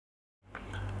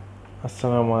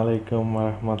আসসালামু আলাইকুম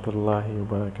রহমতুল্লাহি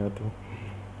বারাকাতু।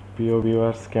 প্রিয়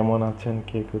ভিউয়ার্স, কেমন আছেন?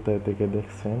 কে কোথায় থেকে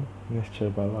দেখছেন? নিশ্চয়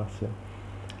ভালো আছেন।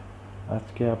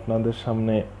 আজকে আপনাদের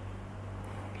সামনে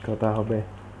কথা হবে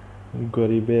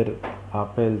গরিবের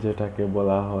আপেল, যেটাকে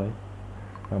বলা হয়,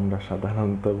 আমরা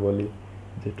সাধারণত বলি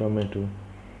যে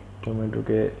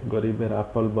টমেটোকে গরিবের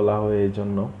আপেল বলা হয় এই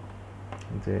জন্য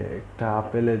যে একটা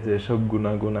আপেলে যেসব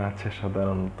গুণাগুণ আছে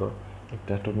সাধারণত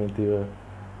একটা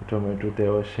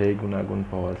টমেটোতেও সেই গুণাগুণ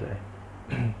পাওয়া যায়।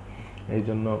 এই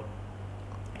জন্য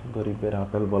গরিবের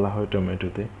আপেল বলা হয়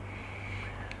টমেটোতে।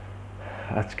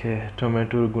 আজকে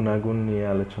টমেটোর গুণাগুণ নিয়ে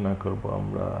আলোচনা করব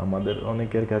আমরা। আমাদের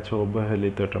অনেকের কাছে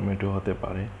অবহেলিত টমেটো হতে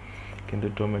পারে, কিন্তু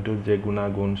টমেটোর যে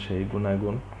গুণাগুণ, সেই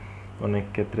গুণাগুণ অনেক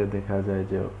ক্ষেত্রে দেখা যায়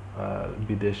যে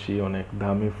বিদেশি অনেক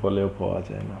দামি ফলেও পাওয়া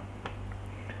যায় না।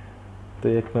 তো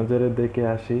এক নজরে দেখে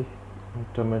আসি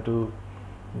টমেটো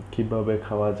কিভাবে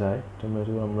খাওয়া যায়।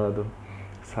 টমেটো আমরা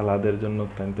সালাদের জন্য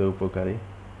অত্যন্ত উপকারী।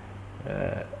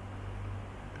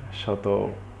 শত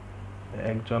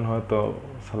একজন হয়তো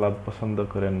সালাদ পছন্দ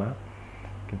করেন না,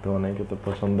 কিন্তু অনেকে তো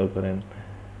পছন্দ করেন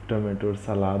টমেটোর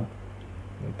সালাদ।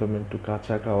 টমেটো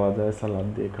কাঁচা খাওয়া যায়, সালাদ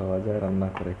দিয়ে খাওয়া যায়, রান্না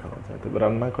করে খাওয়া যায়। তবে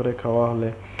রান্না করে খাওয়া হলে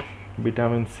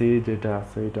ভিটামিন সি যেটা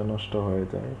আছে এটা নষ্ট হয়ে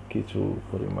যায়। কিছু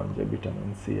পরিমাণ যে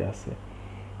ভিটামিন সি আছে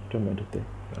টমেটোতে,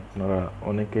 আপনারা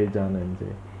অনেকেই জানেন যে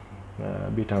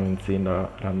ভিটামিন সি না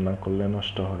রান্না করলে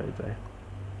নষ্ট হয়ে যায়।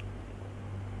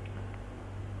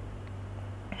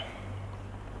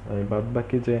 বাদ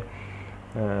বাকি যে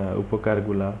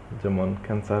উপকারগুলা, যেমন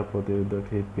ক্যান্সার প্রতিরোধক,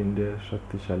 হৃৎপিণ্ডের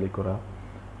শক্তিশালী করা,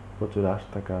 প্রচুর আঁশ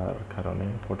থাকার কারণে,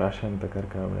 পটাশিয়াম থাকার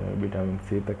কারণে, ভিটামিন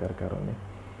সি থাকার কারণে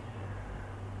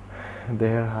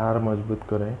দেহের হাড় মজবুত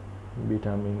করে,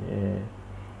 ভিটামিন এ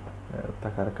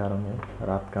থাকার কারণে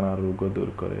রাতকানা রোগও দূর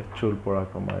করে, চুল পড়া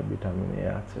কমায় ভিটামিন এ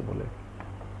আছে বলে,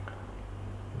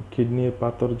 কিডনির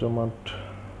পাথর জমাট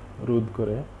রোধ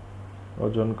করে,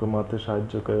 ওজন কমাতে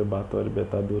সাহায্য করে, বাতের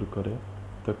ব্যথা দূর করে,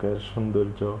 ত্বকের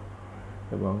সৌন্দর্য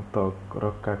এবং ত্বক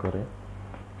রক্ষা করে,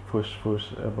 ফুসফুস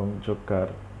এবং যক্ষ্মার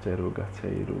যে রোগ আছে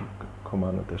এই রোগ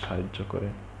কমানোতে সাহায্য করে,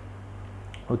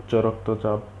 উচ্চ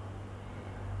রক্তচাপ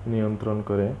নিয়ন্ত্রণ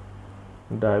করে,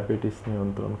 ডায়াবেটিস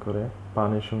নিয়ন্ত্রণ করে,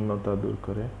 পানি শূন্যতা দূর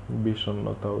করে,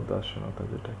 বিষণ্ণতা, উদাসীনতা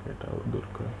যেটাকে, এটাও দূর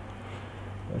করে।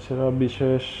 এছাড়াও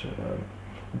বিশেষ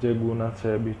যে গুণ আছে,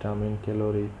 ভিটামিন,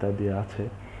 ক্যালোরি ইত্যাদি আছে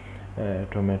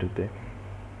টমেটোতে।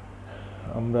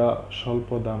 আমরা স্বল্প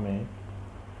দামে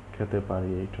খেতে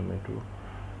পারি এই টমেটো।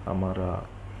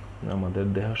 আমাদের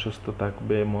দেহ সুস্থ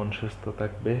থাকবে, মন সুস্থ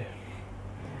থাকবে,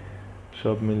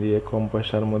 সব মিলিয়ে কম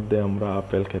পয়সার মধ্যে আমরা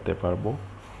আপেল খেতে পারবো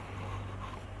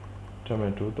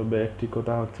টমেটো। তবে একটি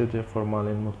কথা হচ্ছে যে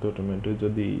ফরমালিন মুক্ত টমেটো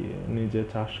যদি নিজে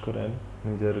চাষ করেন,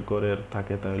 নিজের ঘরের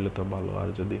থাকে, তাহলে তো ভালো। আর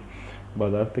যদি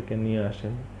বাজার থেকে নিয়ে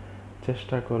আসেন,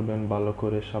 চেষ্টা করবেন ভালো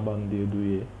করে সাবান দিয়ে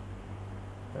ধুয়ে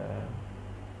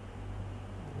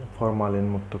ফরমালিন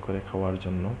মুক্ত করে খাওয়ার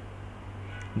জন্য,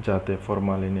 যাতে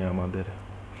ফরমালিনে আমাদের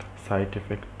সাইড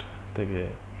এফেক্ট থেকে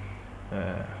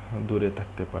দূরে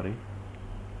থাকতে পারি।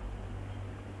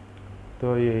 তো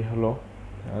এই হলো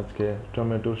আজকে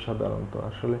টমেটোর সাধারণত।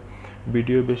 আসলে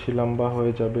ভিডিও বেশি লম্বা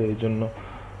হয়ে যাবে, এই জন্য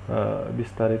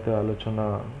বিস্তারিত আলোচনা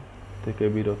থেকে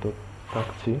বিরত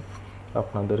থাকছি,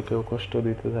 আপনাদেরকেও কষ্ট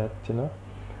দিতে যাচ্ছি না।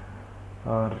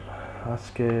 আর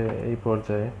আজকে এই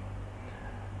পর্যায়ে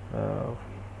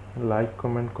লাইক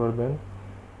কমেন্ট করবেন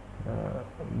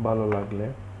ভালো লাগলে।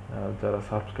 যারা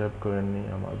সাবস্ক্রাইব করেননি,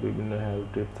 আমার বিভিন্ন হেলথ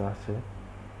টিপস আছে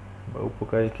বা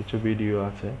উপকারী কিছু ভিডিও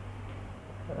আছে,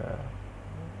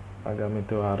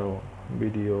 আগামীতেও আরও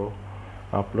ভিডিও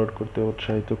আপলোড করতে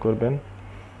উৎসাহিত করবেন।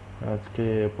 আজকে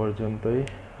এ পর্যন্তই।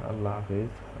 আল্লাহ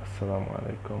হাফিজ। আসসালামু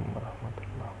আলাইকুম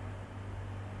রহমতুল্লাহ।